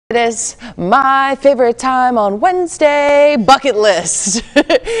It is my favorite time on Wednesday, bucket list.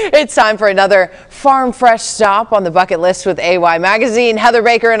 It's time for another farm fresh stop on the bucket list with AY Magazine. Heather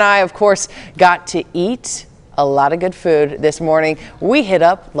Baker and I, of course, got to eat a lot of good food this morning. We hit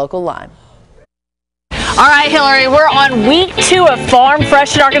up Local Lime. All right, Hillary, we're on week 2 of Farm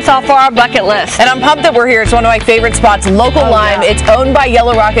Fresh in Arkansas for our bucket list. And I'm pumped that we're here. It's one of my favorite spots, Local Lime. Yeah. It's owned by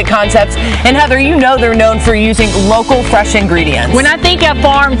Yellow Rocket Concepts. And Heather, you know they're known for using local fresh ingredients. When I think of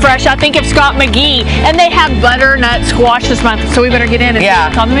Farm Fresh, I think of Scott McGee, and they have butternut squash this month, so we better get in and see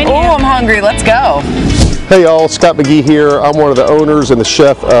what's on the menu. Oh, I'm hungry. Let's go. Hey y'all, Scott McGee here. I'm one of the owners and the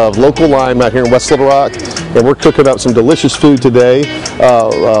chef of Local Lime out here in West Little Rock, and we're cooking up some delicious food today.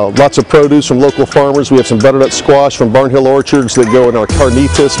 Lots of produce from local farmers. We have some butternut squash from Barnhill Orchards that go in our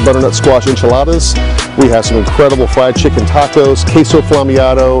carnitas butternut squash enchiladas. We have some incredible fried chicken tacos, queso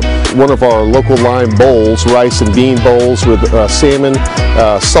flamiado, one of our Local Lime bowls, rice and bean bowls with salmon,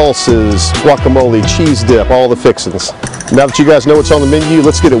 salsas, guacamole, cheese dip, all the fixings. Now that you guys know what's on the menu,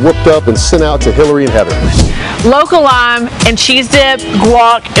 let's get it whipped up and sent out to Hillary and Heather. Local Lime and cheese dip,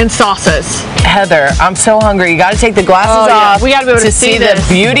 guac, and sauces. Heather, I'm so hungry. You got to take the glasses off. We got to be able to see the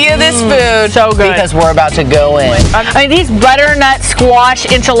beauty of this food. So good. Because we're about to go in. I mean, these butternut squash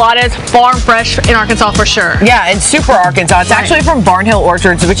enchiladas, farm fresh in Arkansas for sure. Yeah, and super Arkansas. It's actually from Barnhill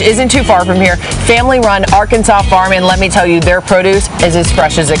Orchards, which isn't too far from here. Family-run Arkansas farm, and let me tell you, their produce is as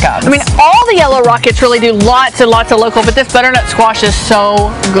fresh as it comes. I mean, all the Yellow Rockets really do lots and lots of local, but this butternut squash is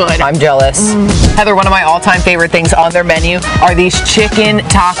so good. I'm jealous. Heather, one of my all-time favorite things on their menu are these chicken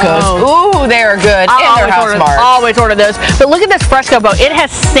tacos. Ooh, they are good. And they're house marked. Always order those. But look at this fresco boat. It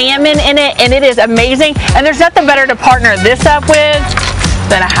has salmon in it, and it is amazing. And there's nothing better to partner this up with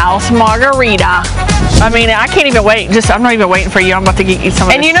than a house margarita. I mean, I can't even wait. I'm not even waiting for you. I'm about to eat some of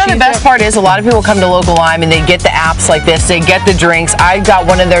this. And you know the best part is a lot of people come to Local Lime and they get the apps like this. They get the drinks. I got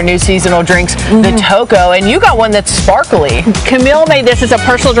one of their new seasonal drinks, the Toco, and you got one that's sparkly. Camille made this as a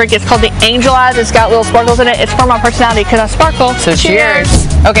personal drink. It's called the Angel Eyes. It's got little sparkles in it. It's for my personality because I sparkle. So cheers.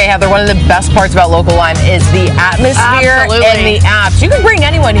 Okay, Heather, one of the best parts about Local Lime is the atmosphere and the apps. You can bring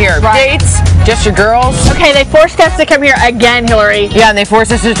anyone here. Right. Dates, just your girls. Okay, they forced us to come here again, Hillary. Yeah, and they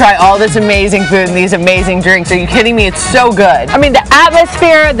forced us to try all this amazing food and these amazing drinks. Are you kidding me? It's so good. I mean, the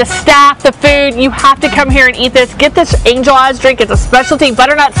atmosphere, the staff, the food, you have to come here and eat this. Get this Angel Eyes drink. It's a specialty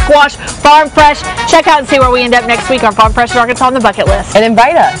butternut squash, farm fresh. Check out and see where we end up next week on Farm Fresh in Arkansas on the bucket list. And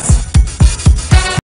invite us.